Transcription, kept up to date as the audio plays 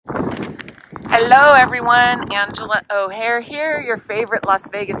Hello everyone, Angela O'Hare here, your favorite Las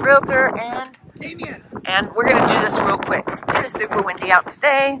Vegas realtor, and Damien. And we're going to do this real quick. It is super windy out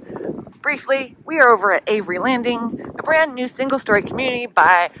today. Briefly, we are over at Avery Landing, a brand new single-story community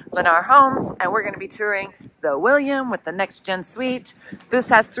by Lennar Homes, and we're going to be touring the William with the next gen suite. This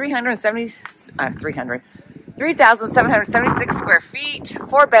has 3,776 square feet,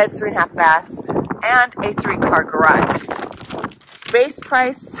 4 beds, 3.5 baths, and a 3-car garage. Base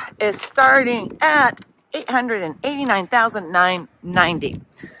price is starting at $889,990.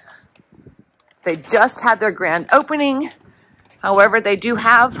 They just had their grand opening. However, they do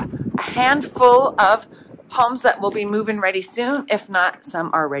have a handful of homes that will be move-in ready soon. If not,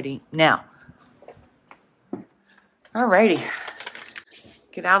 some are ready now. Alrighty,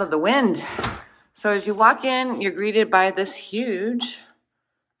 get out of the wind. So as you walk in, you're greeted by this huge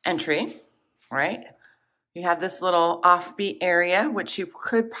entry, right? You have this little offbeat area, which you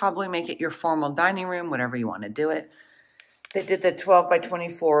could probably make it your formal dining room, whatever you want to do it. They did the 12 by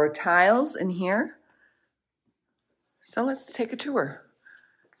 24 tiles in here. So let's take a tour.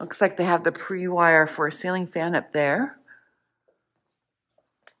 Looks like they have the pre-wire for a ceiling fan up there.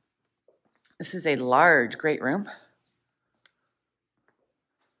 This is a large, great room.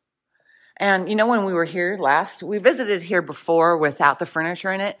 And you know, when we were here last, we visited here before without the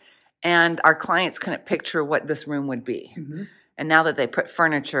furniture in it, and our clients couldn't picture what this room would be. Mm-hmm. And now that they put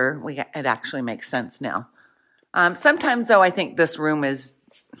furniture, it actually makes sense now. Sometimes, though, I think this room is,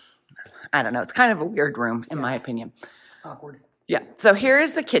 I don't know, it's kind of a weird room, in my opinion. Awkward. Yeah, so here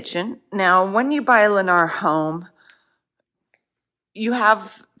is the kitchen. Now, when you buy a Lennar home, you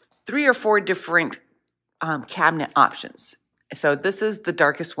have 3 or 4 different cabinet options. So this is the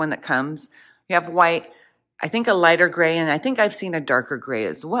darkest one that comes. You have white, I think a lighter gray, and I think I've seen a darker gray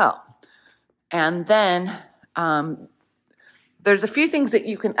as well. And then there's a few things that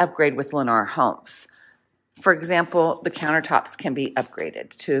you can upgrade with Lennar homes. For example, the countertops can be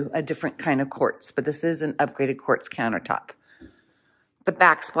upgraded to a different kind of quartz, but this is an upgraded quartz countertop. The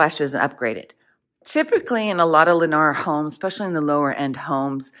backsplash isn't upgraded. Typically in a lot of Lennar homes, especially in the lower end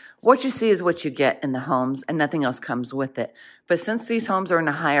homes, what you see is what you get in the homes and nothing else comes with it. But since these homes are in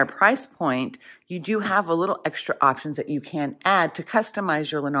a higher price point, you do have a little extra options that you can add to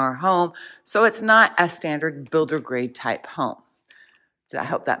customize your Lennar home so it's not a standard builder grade type home. So I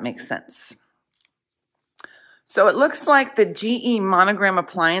hope that makes sense. So it looks like the GE monogram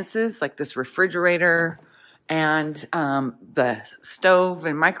appliances, like this refrigerator and the stove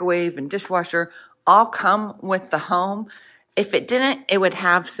and microwave and dishwasher, all come with the home. If it didn't, it would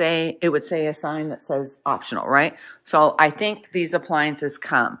say a sign that says optional, right? So I think these appliances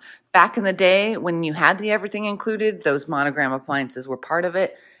come. Back in the day when you had the everything included, those monogram appliances were part of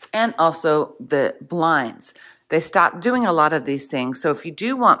it, and also the blinds. They stopped doing a lot of these things. So if you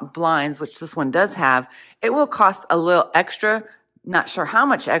do want blinds, which this one does have, it will cost a little extra. Not sure how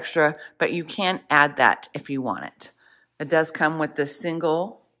much extra, but you can add that if you want it. It does come with this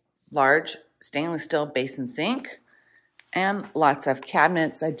single large stainless steel basin sink and lots of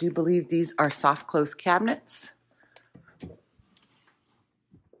cabinets. I do believe these are soft close cabinets.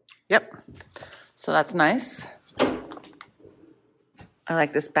 Yep. So that's nice. I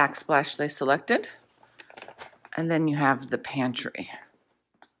like this backsplash they selected. And then you have the pantry.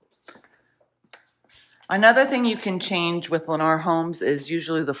 Another thing you can change with Lennar homes is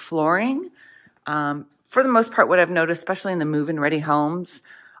usually the flooring. For the most part, what I've noticed, especially in the move-in ready homes,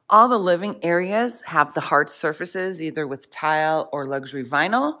 all the living areas have the hard surfaces, either with tile or luxury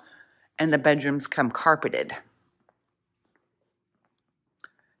vinyl, and the bedrooms come carpeted.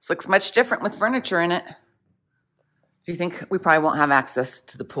 This looks much different with furniture in it. Do you think we probably won't have access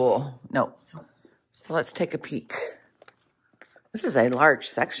to the pool? No. So let's take a peek. This is a large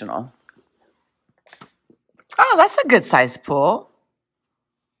sectional. Oh, that's a good sized pool.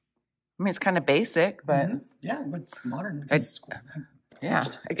 I mean, it's kind of basic, but yeah, but it's modern. Yeah,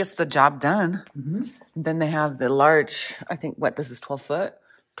 I guess the job done. And then they have the large, I think, what, this is 12 foot?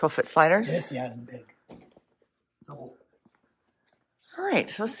 12 foot sliders? Yeah, it's big. All right,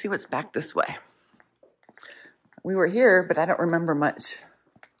 so let's see what's back this way. We were here, but I don't remember much.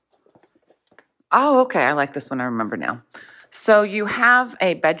 Oh, okay, I like this one. I remember now. So you have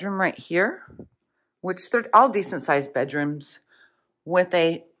a bedroom right here, which they're all decent sized bedrooms with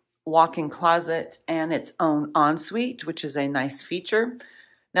a walk-in closet and its own ensuite, which is a nice feature.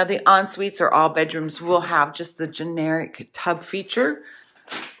 Now the ensuites or all bedrooms will have just the generic tub feature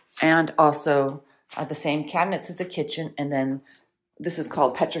and also the same cabinets as the kitchen. And then this is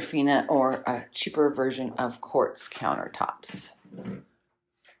called Petrofina, or a cheaper version of quartz countertops.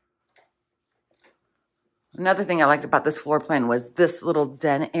 Another thing I liked about this floor plan was this little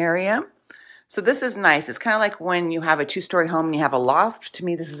den area. So this is nice. It's kind of like when you have a 2-story home and you have a loft. To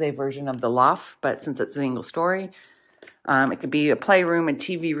me, this is a version of the loft, but since it's a single story, it could be a playroom and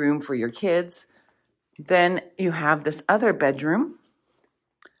TV room for your kids. Then you have this other bedroom,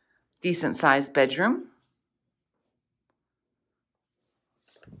 decent sized bedroom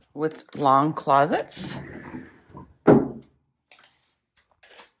with long closets.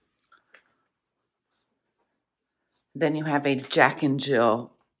 Then you have a Jack and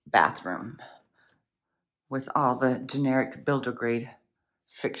Jill bathroom with all the generic builder grade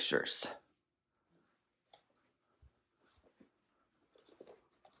fixtures.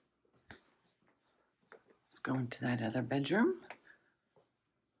 Let's go into that other bedroom.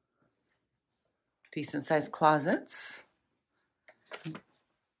 Decent sized closets.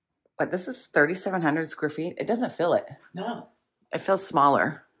 But this is 3,700 square feet. It doesn't feel it. No. It feels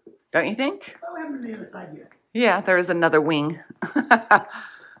smaller. Don't you think? Oh, I haven't been to the other side yet. Yeah, there is another wing.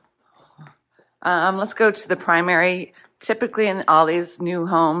 Let's go to the primary. Typically in all these new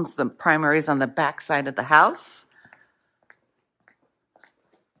homes, the primary is on the back side of the house.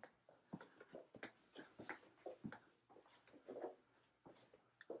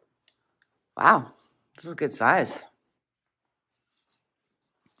 Wow, this is a good size.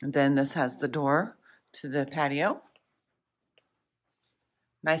 And then this has the door to the patio.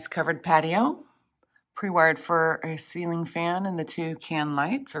 Nice covered patio. Pre-wired for a ceiling fan and the 2 can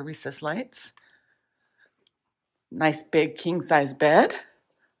lights or recessed lights. Nice big king-size bed.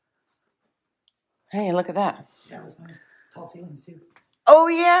 Hey, look at that. Yeah, it was nice. Tall ceilings too. Oh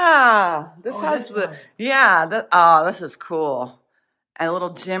yeah, this has this the one. yeah. This is cool. And a little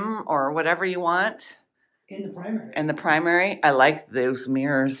gym or whatever you want In the primary. in the primary. I like those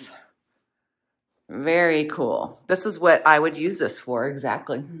mirrors. Very cool. This is what I would use this for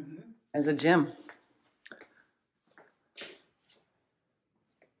exactly, as a gym.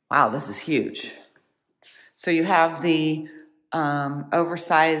 Wow, this is huge. So you have the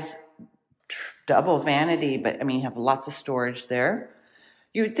oversized double vanity, but I mean, you have lots of storage there.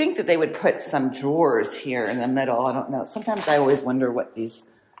 You would think that they would put some drawers here in the middle. I don't know. Sometimes I always wonder what these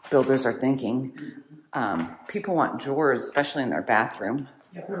builders are thinking. People want drawers, especially in their bathroom.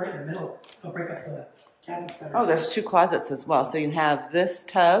 Yeah, put it right in the middle. I'll break up the cabinets better. Oh, there's 2 closets as well. So you have this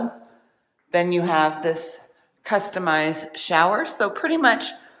tub, then you have this customized shower. So pretty much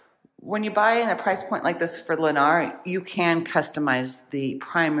when you buy in a price point like this for Lennar, you can customize the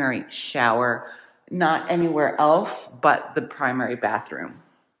primary shower, not anywhere else but the primary bathroom.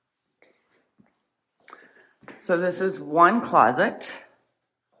 So this is 1 closet.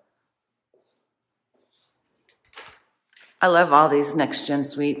 I love all these next gen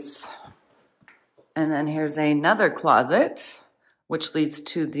suites. And then here's another closet, which leads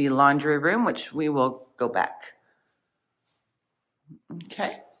to the laundry room, which we will go back.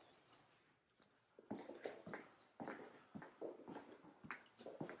 Okay.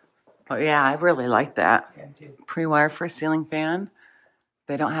 Oh yeah, I really like that. Yeah, me too. Pre-wire for a ceiling fan.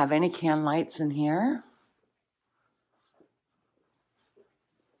 They don't have any can lights in here.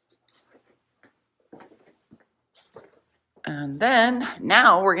 And then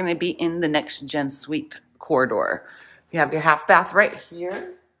now we're going to be in the next gen suite corridor. You have your half bath right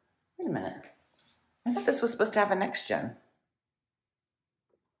here. Wait a minute. I thought this was supposed to have a next gen.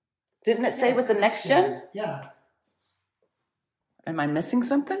 Didn't it say with the next gen? Yeah. Am I missing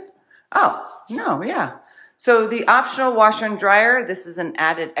something? Oh, no, yeah. So the optional washer and dryer, this is an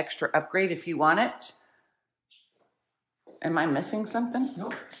added extra upgrade if you want it. Am I missing something?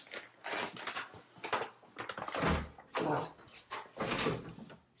 Nope. It's locked.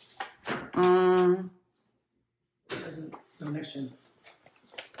 It doesn't. No next gen.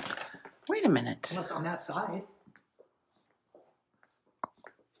 Wait a minute. Unless on that side.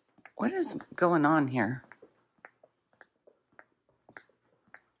 What is going on here?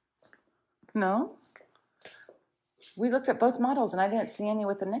 No. We looked at both models and I didn't see any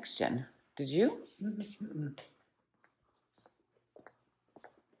with the next gen. Did you?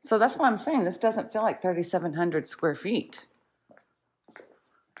 So that's why I'm saying this doesn't feel like 3,700 square feet.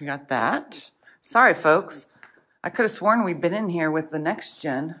 You got that. Sorry, folks. I could have sworn we'd been in here with the next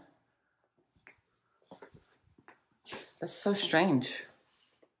gen. That's so strange.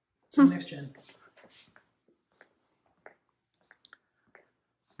 It's the next gen.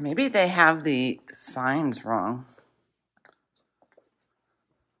 Maybe they have the signs wrong.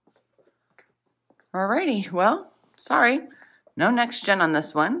 Alrighty, well, sorry. No next gen on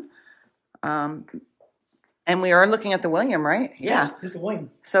this one. And we are looking at the William, right? Yeah. This is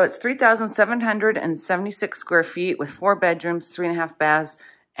William. So it's 3,776 square feet with 4 bedrooms, 3.5 baths,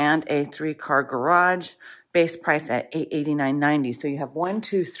 and a 3-car garage. Base price at $889.90. So you have 1,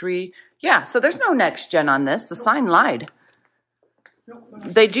 2, 3. Yeah, so there's no next gen on this. The sign lied.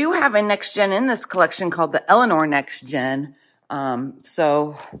 They do have a next gen in this collection called the Eleanor Next Gen.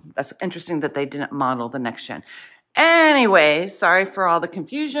 So that's interesting that they didn't model the next gen. Anyway, sorry for all the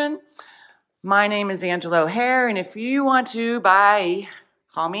confusion. My name is Angela O'Hare, and if you want to buy,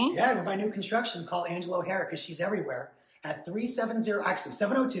 call me. Yeah, to buy new construction, call Angela O'Hare because she's everywhere at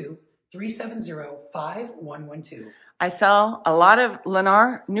 770-5112. I sell a lot of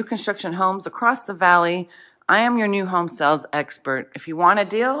Lennar new construction homes across the valley. I am your new home sales expert. If you want a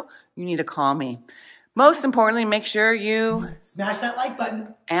deal, you need to call me. Most importantly, make sure you smash that like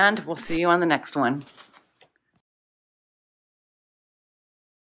button. And we'll see you on the next one.